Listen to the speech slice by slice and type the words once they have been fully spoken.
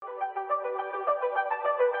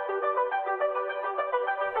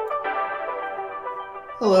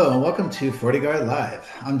Hello and welcome to FortiGuard Live.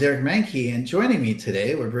 I'm Derek Mankey, and joining me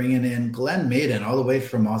today, we're bringing in Glenn Maiden, all the way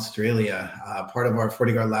from Australia, part of our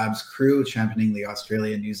FortiGuard Labs crew championing the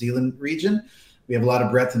Australia and New Zealand region. We have a lot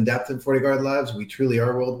of breadth and depth in FortiGuard Labs. We truly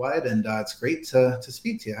are worldwide, and it's great to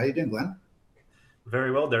speak to you. How are you doing, Glenn?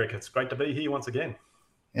 Very well, Derek. It's great to be here once again.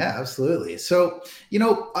 Yeah, absolutely. So,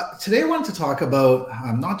 today I wanted to talk about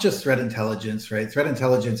not just threat intelligence, right? Threat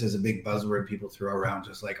intelligence is a big buzzword people throw around,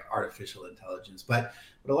 just like artificial intelligence. But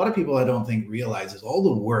what a lot of people I don't think realize is all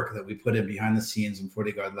the work that we put in behind the scenes in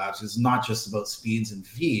FortiGuard Labs is not just about speeds and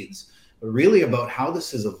feeds, but really about how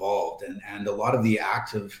this has evolved and a lot of the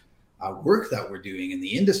active work that we're doing in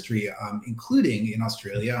the industry, including in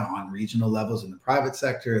Australia on regional levels in the private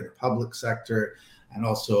sector, the public sector, and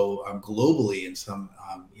also globally in some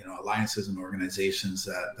alliances and organizations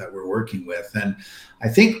that we're working with. And I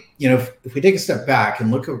think, if we take a step back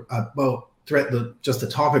and look at about just the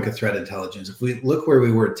topic of threat intelligence, if we look where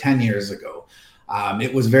we were 10 years ago,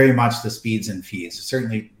 it was very much the speeds and feeds.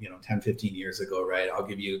 Certainly, 10, 15 years ago, right? I'll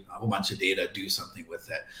give you a whole bunch of data, do something with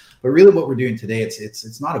it. But really what we're doing today,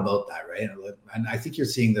 it's not about that, right? And I think you're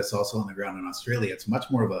seeing this also on the ground in Australia. It's much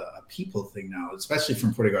more of a people thing now, especially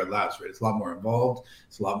from FortiGuard Labs, right? It's a lot more involved.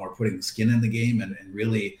 It's a lot more putting the skin in the game and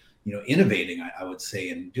really, innovating, I would say,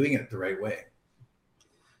 and doing it the right way.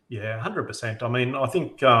 Yeah, 100%. I mean, I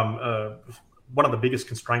think one of the biggest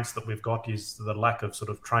constraints that we've got is the lack of sort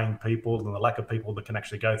of trained people and the lack of people that can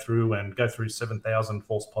actually go through 7,000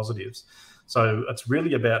 false positives. So it's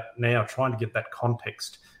really about now trying to get that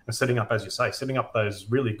context and setting up, as you say, setting up those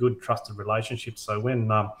really good trusted relationships. So when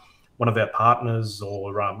one of our partners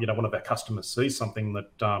or one of our customers sees something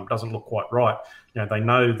that doesn't look quite right, they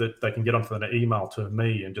know that they can get onto an email to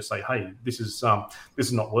me and just say, hey, this is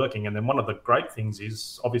not working. And then one of the great things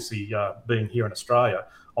is obviously being here in Australia,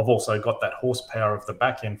 I've also got that horsepower of the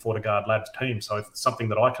back end FortiGuard Labs team. So if it's something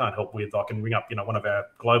that I can't help with, I can ring up one of our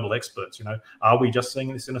global experts. Are we just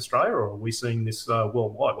seeing this in Australia, or are we seeing this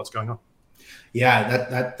worldwide? What's going on?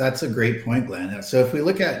 Yeah, that's a great point, Glenn. So if we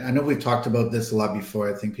look at, I know we've talked about this a lot before.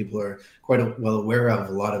 I think people are quite well aware of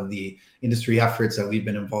a lot of the industry efforts that we've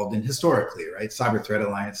been involved in historically, right? Cyber Threat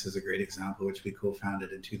Alliance is a great example, which we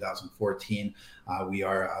co-founded in 2014. We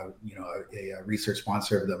are, a research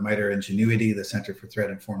sponsor of the MITRE Ingenuity, the Center for Threat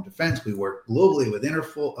Informed Defense. We work globally with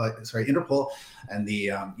Interpol and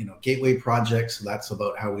the Gateway Project. So that's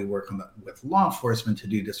about how we work with law enforcement to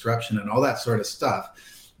do disruption and all that sort of stuff.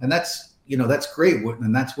 And that's great,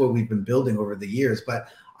 and that's what we've been building over the years. But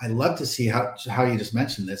I love to see how you just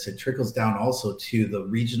mentioned this. It trickles down also to the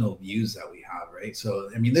regional views that we have, right? So,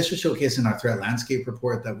 I mean, this is showcased in our threat landscape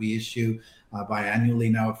report that we issue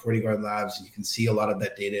biannually now at FortiGuard Labs. You can see a lot of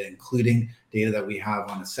that data, including data that we have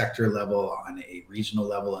on a sector level, on a regional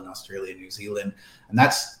level in Australia and New Zealand. And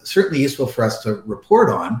that's certainly useful for us to report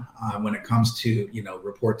on when it comes to,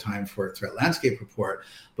 report time for a threat landscape report.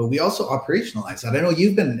 But we also operationalize that. I know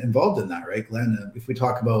you've been involved in that, right, Glenn? If we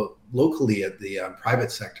talk about locally at the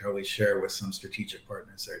private sector, we share with some strategic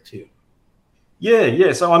partners there too.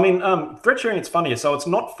 Yeah. So, I mean, threat sharing, it's funny. So it's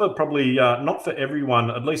not for not for everyone,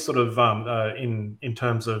 at least sort of in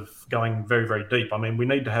terms of going very, very deep. I mean, we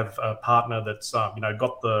need to have a partner that's,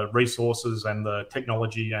 got the resources and the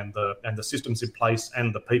technology and the systems in place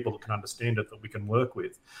and the people that can understand it that we can work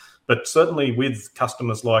with. But certainly with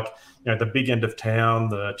customers like, the big end of town,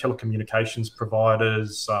 the telecommunications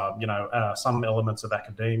providers, some elements of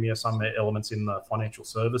academia, some elements in the financial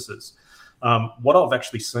services. What I've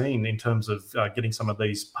actually seen in terms of getting some of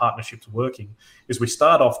these partnerships working is we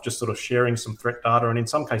start off just sort of sharing some threat data, and in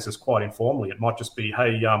some cases quite informally. It might just be,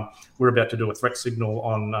 hey, we're about to do a threat signal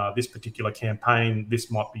on this particular campaign. This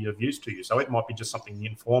might be of use to you. So it might be just something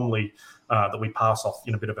informally that we pass off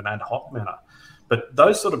in a bit of an ad hoc manner. But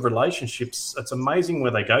those sort of relationships, it's amazing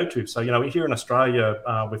where they go to. So, here in Australia,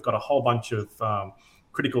 we've got a whole bunch of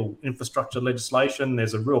critical infrastructure legislation.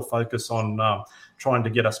 There's a real focus on trying to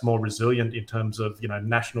get us more resilient in terms of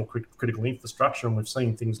national critical infrastructure, and we've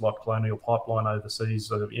seen things like Colonial Pipeline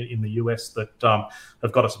overseas in the US that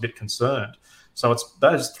have got us a bit concerned. So it's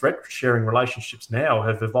those threat sharing relationships now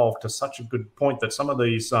have evolved to such a good point that some of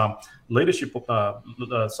these leadership,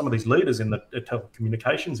 some of these leaders in the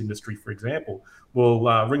telecommunications industry, for example, will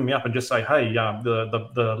ring me up and just say, "Hey,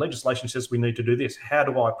 the legislation says we need to do this. How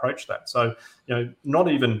do I approach that?" So, not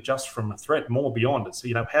even just from a threat, more beyond it. So,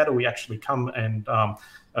 how do we actually come and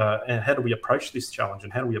how do we approach this challenge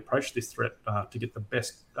and how do we approach this threat to get the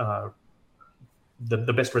best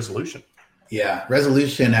resolution? Yeah,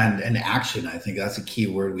 resolution and action. I think that's a key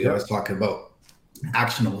word we always talk about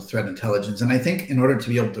actionable threat intelligence. And I think in order to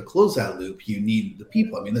be able to close that loop, you need the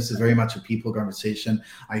people. I mean, this is very much a people conversation.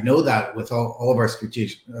 I know that with all of our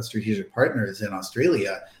strategic partners in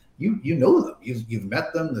Australia, you know them, you've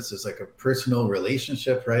met them. This is like a personal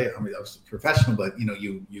relationship, right? I mean, that was professional, but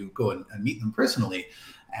you go and meet them personally.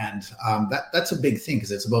 And that's a big thing,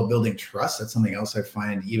 because it's about building trust. That's something else I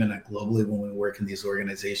find even globally when we work in these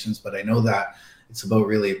organizations. But I know that it's about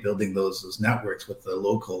really building those networks with the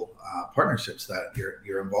local partnerships that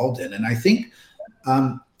you're involved in. And I think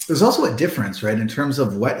there's also a difference, right, in terms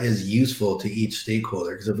of what is useful to each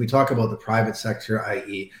stakeholder. Because if we talk about the private sector,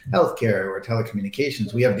 i.e. healthcare or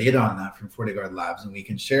telecommunications, we have data on that from FortiGuard Labs, and we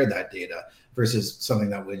can share that data versus something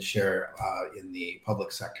that would share in the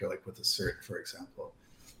public sector, like with the CERT, for example.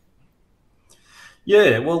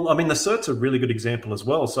 Yeah, well, I mean, the CERT's a really good example as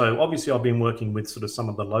well. So obviously, I've been working with sort of some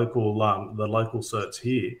of the local CERTs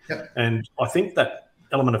here, Yep. and I think that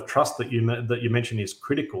element of trust that you mentioned is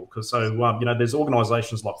critical, because there's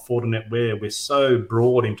organisations like Fortinet where we're so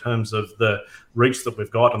broad in terms of the reach that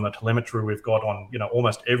we've got and the telemetry we've got on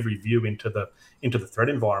almost every view into the threat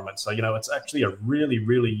environment. So it's actually a really,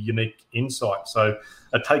 really unique insight. So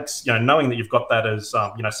it takes knowing that you've got that as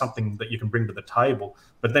something that you can bring to the table,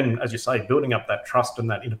 but then, as you say, building up that trust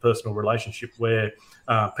and that interpersonal relationship where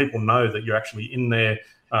people know that you're actually in there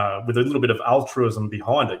with a little bit of altruism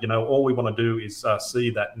behind it. All we want to do is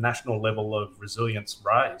see that national level of resilience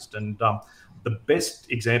raised. And the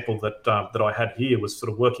best example that I had here was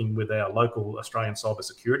sort of working with our local Australian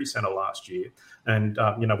Cybersecurity Centre last year. And,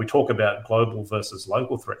 we talk about global versus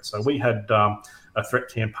local threats. So we had a threat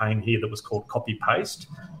campaign here that was called Copy Paste.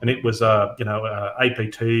 And it was a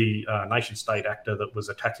APT, nation state actor that was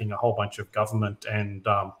attacking a whole bunch of government and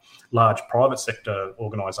large private sector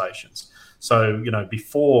organisations. So,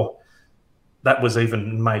 before that was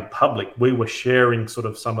even made public, we were sharing sort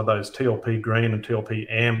of some of those TLP green and TLP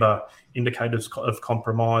amber indicators of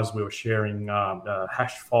compromise. We were sharing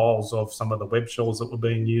hash files of some of the web shells that were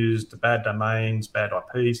being used, bad domains, bad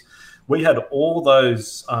IPs. We had all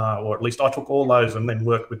those, or at least I took all those and then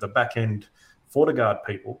worked with the back-end FortiGuard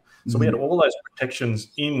people. So we had all those protections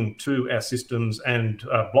into our systems and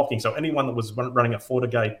blocking. So anyone that was running a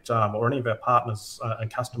FortiGate or any of our partners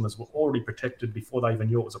and customers were already protected before they even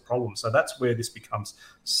knew it was a problem. So that's where this becomes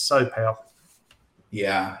so powerful.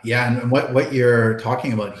 Yeah. And what you're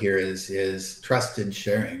talking about here is trusted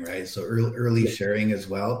sharing, right? So early sharing as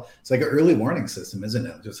well. It's like an early warning system, isn't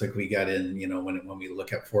it? Just like we got in, when we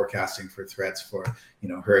look at forecasting for threats for,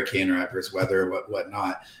 hurricane or adverse weather,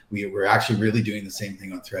 whatnot, we're actually really doing the same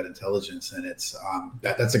thing on threat intelligence. And it's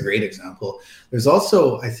that's a great example. There's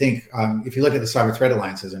also, I think, if you look at the Cyber Threat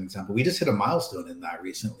Alliance as an example, we just hit a milestone in that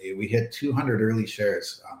recently. We hit 200 early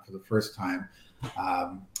shares for the first time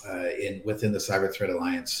within the Cyber Threat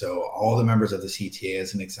Alliance. So all the members of the CTA,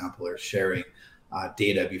 as an example, are sharing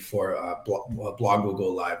data before a blog will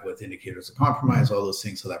go live with indicators of compromise, all those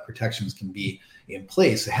things, so that protections can be in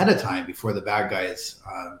place ahead of time before the bad guys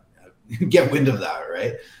get wind of that,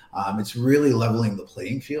 right? It's really leveling the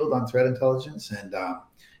playing field on threat intelligence. And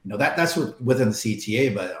that's within the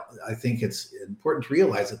CTA, but I think it's important to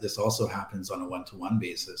realize that this also happens on a one-to-one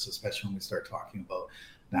basis, especially when we start talking about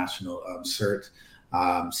national CERT,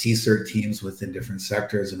 CSERT teams within different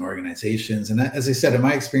sectors and organizations. And as I said, in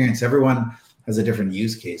my experience, everyone has a different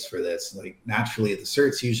use case for this. Like naturally, the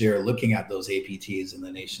CERTs usually are looking at those APTs in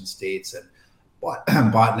the nation states and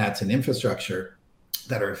botnets and infrastructure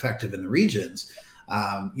that are effective in the regions,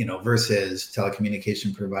 versus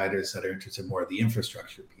telecommunication providers that are interested more in the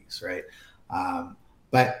infrastructure piece, right?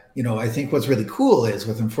 But, I think what's really cool is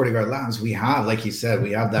within FortiGuard Labs, we have, like you said,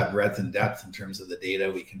 we have that breadth and depth in terms of the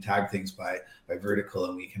data. We can tag things by vertical,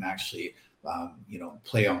 and we can actually,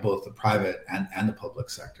 play on both the private and the public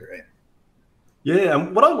sector, right? Yeah,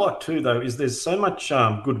 and what I like too, though, is there's so much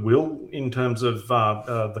goodwill in terms of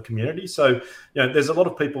the community. So, there's a lot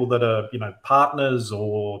of people that are, partners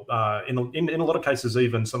or in a lot of cases,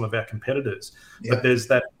 even some of our competitors. Yeah. But there's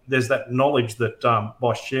that knowledge that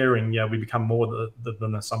by sharing, we become more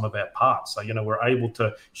than the sum of our parts. So, we're able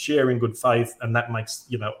to share in good faith, and that makes,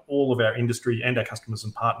 all of our industry and our customers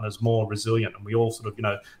and partners more resilient, and we all sort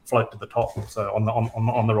of, float to the top. So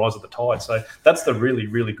on the rise of the tide. So that's the really,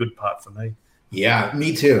 really good part for me. Yeah,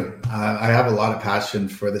 me too. I have a lot of passion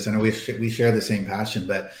for this. I know we share the same passion,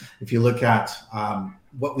 but if you look at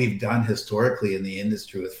what we've done historically in the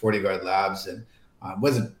industry with FortiGuard Labs, and it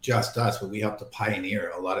wasn't just us, but we helped to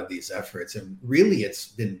pioneer a lot of these efforts. And really, it's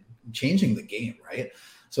been changing the game, right?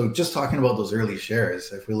 So just talking about those early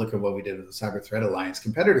shares, if we look at what we did with the Cyber Threat Alliance,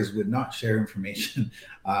 competitors would not share information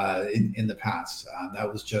in the past. That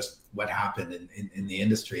was just what happened in the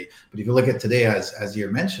industry. But if you look at today, as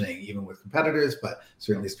you're mentioning, even with competitors, but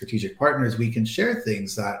certainly strategic partners, we can share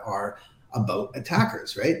things that are about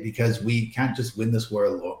attackers, right? Because we can't just win this war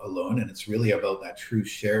alone. And it's really about that true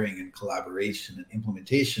sharing and collaboration and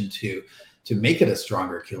implementation to make it a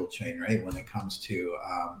stronger kill chain, right? When it comes to,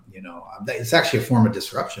 it's actually a form of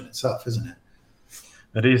disruption itself, isn't it?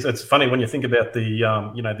 It is. It's funny when you think about the,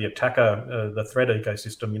 the attacker, the threat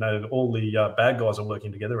ecosystem. All the bad guys are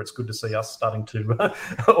working together. It's good to see us starting to,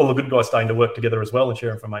 all the good guys starting to work together as well and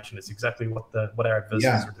share information. It's exactly what our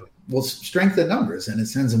adversaries are doing. Well, strength in numbers, and it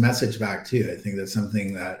sends a message back too. I think that's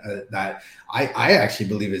something that I actually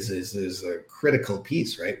believe is a critical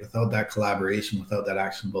piece, right? Without that collaboration, without that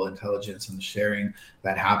actionable intelligence and the sharing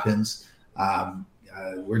that happens.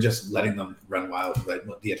 We're just letting them run wild, like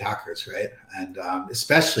the attackers, right? And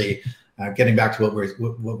especially getting back to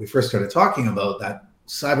what we first started talking about, that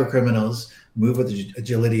cyber criminals move with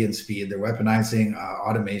agility and speed. They're weaponizing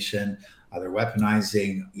automation. They're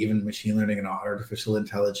weaponizing even machine learning and artificial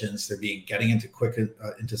intelligence. They're getting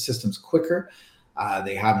into systems quicker.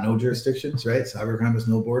 They have no jurisdictions, right? Cybercrime has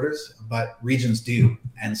no borders, but regions do.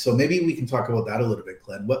 And so maybe we can talk about that a little bit,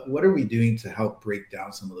 Glenn. What are we doing to help break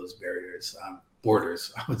down some of those barriers?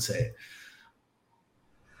 Borders, I would say.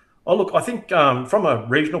 Oh, look, I think from a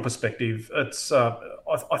regional perspective, it's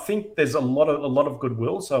I think there's a lot of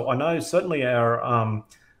goodwill. So I know certainly our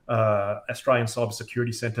Australian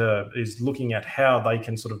Cybersecurity Centre is looking at how they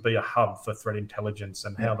can sort of be a hub for threat intelligence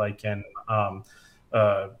and how they can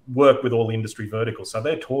work with all the industry verticals. So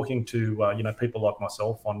they're talking to people like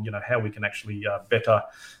myself on how we can actually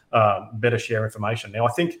better share information. Now,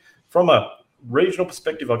 I think from a regional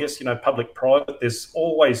perspective, I guess, public-private, there's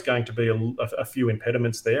always going to be a few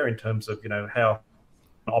impediments there in terms of, how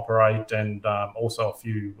to operate and also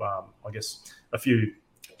a few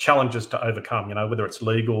challenges to overcome, whether it's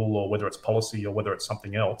legal or whether it's policy or whether it's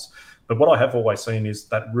something else. But what I have always seen is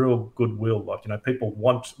that real goodwill, people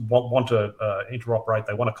want to interoperate,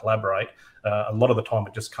 they want to collaborate. A lot of the time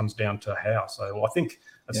it just comes down to how. So I think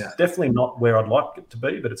it's definitely not where I'd like it to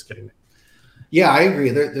be, but it's getting there. Yeah, I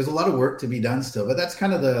agree. There's a lot of work to be done still, but that's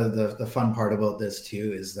kind of the fun part about this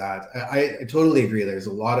too, is that I totally agree. There's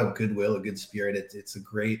a lot of goodwill, a good spirit. It's a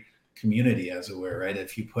great community, as it were, right?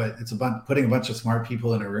 If you putting a bunch of smart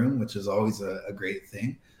people in a room, which is always a great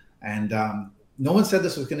thing. And no one said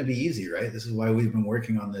this was going to be easy, right? This is why we've been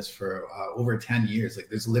working on this for over 10 years. Like,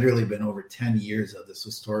 there's literally been over 10 years of this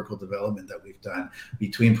historical development that we've done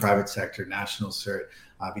between private sector, national CERT,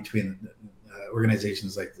 between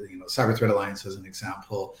organizations like Cyber Threat Alliance as an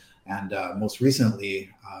example, and most recently,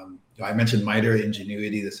 I mentioned MITRE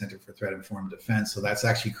Ingenuity, the Center for Threat Informed Defense. So that's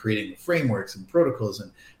actually creating frameworks and protocols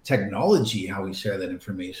and technology, how we share that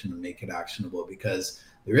information and make it actionable, because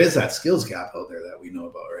there is that skills gap out there that we know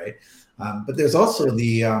about, right? But there's also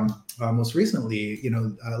the most recently,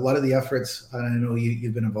 a lot of the efforts, and I know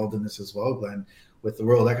you've been involved in this as well, Glenn, with the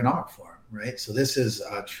World Economic Forum, right? So this is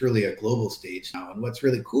truly a global stage now. And what's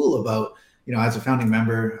really cool about, as a founding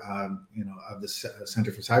member, of the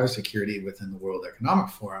Center for Cybersecurity within the World Economic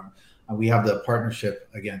Forum, we have the Partnership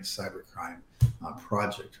Against Cybercrime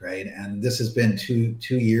project, right? And this has been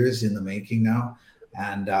two years in the making now,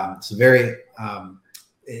 and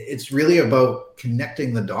it's really about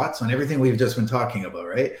connecting the dots on everything we've just been talking about,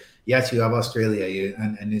 right? Yes, you have Australia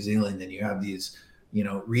and New Zealand, and you have these,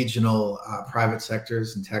 regional private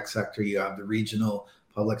sectors and tech sector. You have the regional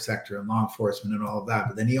public sector and law enforcement and all of that.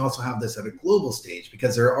 But then you also have this at a global stage,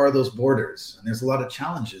 because there are those borders, and there's a lot of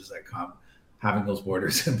challenges that come having those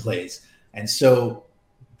borders in place. And so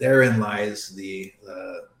therein lies the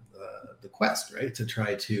quest, right, to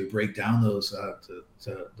try to break down those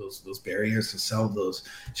those barriers, to solve those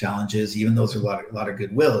challenges. Even though there's a lot of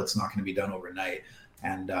goodwill, it's not going to be done overnight.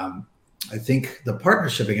 And I think the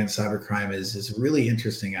Partnership Against Cybercrime is a really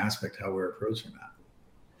interesting aspect how we're approaching that.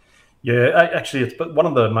 Yeah, actually, it's one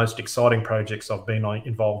of the most exciting projects I've been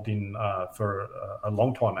involved in for a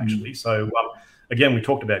long time, actually. So, again, we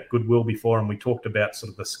talked about goodwill before, and we talked about sort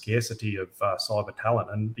of the scarcity of cyber talent.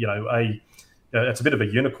 And, it's a bit of a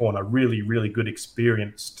unicorn, a really, really good,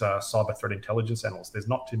 experienced cyber threat intelligence analyst. There's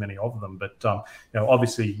not too many of them, but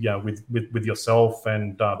obviously, with yourself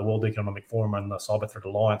and the World Economic Forum and the Cyber Threat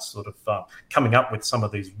Alliance, sort of coming up with some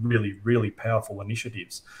of these really, really powerful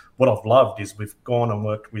initiatives. What I've loved is we've gone and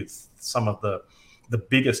worked with some of the the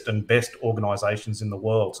biggest and best organizations in the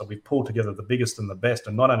world. So we've pulled together the biggest and the best.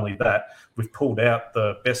 And not only that, we've pulled out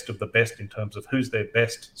the best of the best in terms of who's their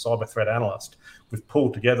best cyber threat analyst. We've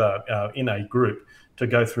pulled together in a group to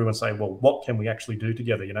go through and say, well, what can we actually do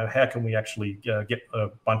together? How can we actually get a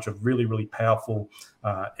bunch of really, really powerful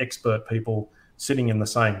expert people sitting in the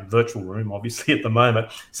same virtual room, obviously at the moment,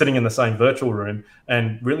 sitting in the same virtual room,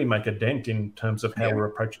 and really make a dent in terms of how we're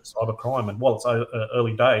approaching cybercrime. And while it's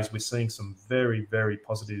early days, we're seeing some very, very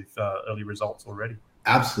positive early results already.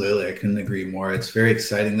 Absolutely. I couldn't agree more. It's very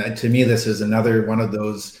exciting. To me, this is another one of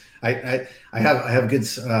those, I have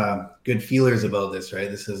good feelers about this, right?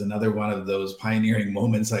 This is another one of those pioneering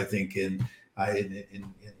moments, I think, in the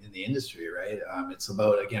industry, right? It's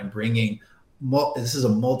about, again, bringing, this is a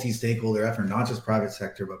multi-stakeholder effort, not just private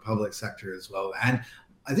sector, but public sector as well. And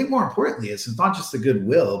I think more importantly, it's not just the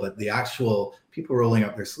goodwill, but the actual people rolling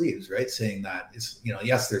up their sleeves, right? Saying that it's,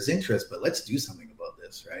 yes, there's interest, but let's do something about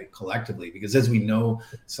this, right? Collectively, because as we know,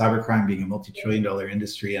 cybercrime being a multi-trillion-dollar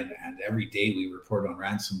industry, and every day we report on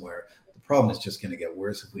ransomware, the problem is just going to get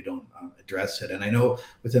worse if we don't address it. And I know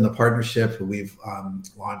within the partnership, we've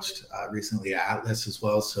launched recently Atlas as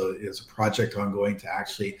well. So there's a project ongoing to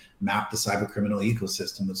actually map the cybercriminal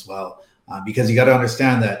ecosystem as well, because you got to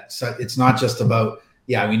understand that it's not just about,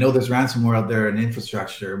 we know there's ransomware out there and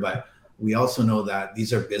infrastructure, but we also know that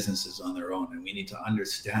these are businesses on their own, and we need to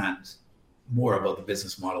understand more about the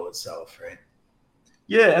business model itself, right?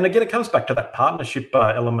 Yeah, and again, it comes back to that partnership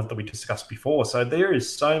element that we discussed before. So there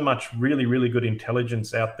is so much really, really good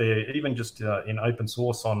intelligence out there, even just in open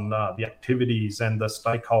source on the activities and the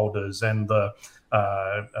stakeholders and the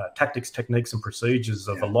tactics, techniques, and procedures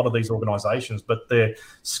of a lot of these organizations, but they're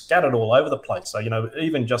scattered all over the place. So,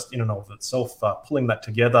 even just in and of itself, pulling that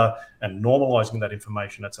together and normalizing that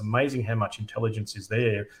information, it's amazing how much intelligence is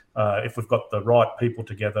there if we've got the right people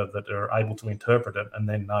together that are able to interpret it and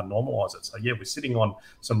then normalize it. So, we're sitting on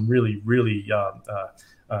some really, really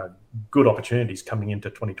good opportunities coming into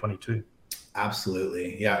 2022.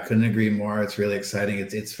 Absolutely. Yeah, I couldn't agree more. It's really exciting.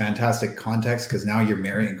 It's fantastic context, because now you're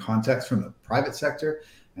marrying context from the private sector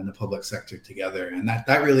and the public sector together. And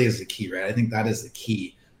that really is the key, right? I think that is the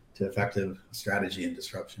key to effective strategy and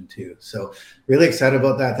disruption too. So really excited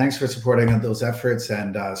about that. Thanks for supporting those efforts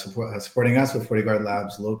and supporting us with FortiGuard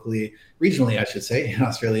Labs locally, regionally, I should say, in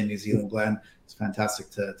Australia and New Zealand, Glenn. It's fantastic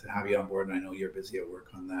to have you on board. And I know you're busy at work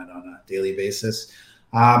on that on a daily basis.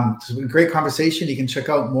 It's been a great conversation. You can check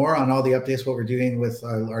out more on all the updates, what we're doing with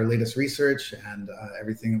our latest research and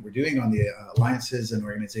everything that we're doing on the alliances and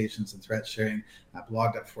organizations and threat sharing at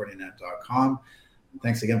blog.fortinet.com.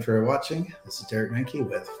 Thanks again for watching. This is Derek Menke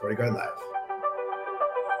with FortiGuard Live.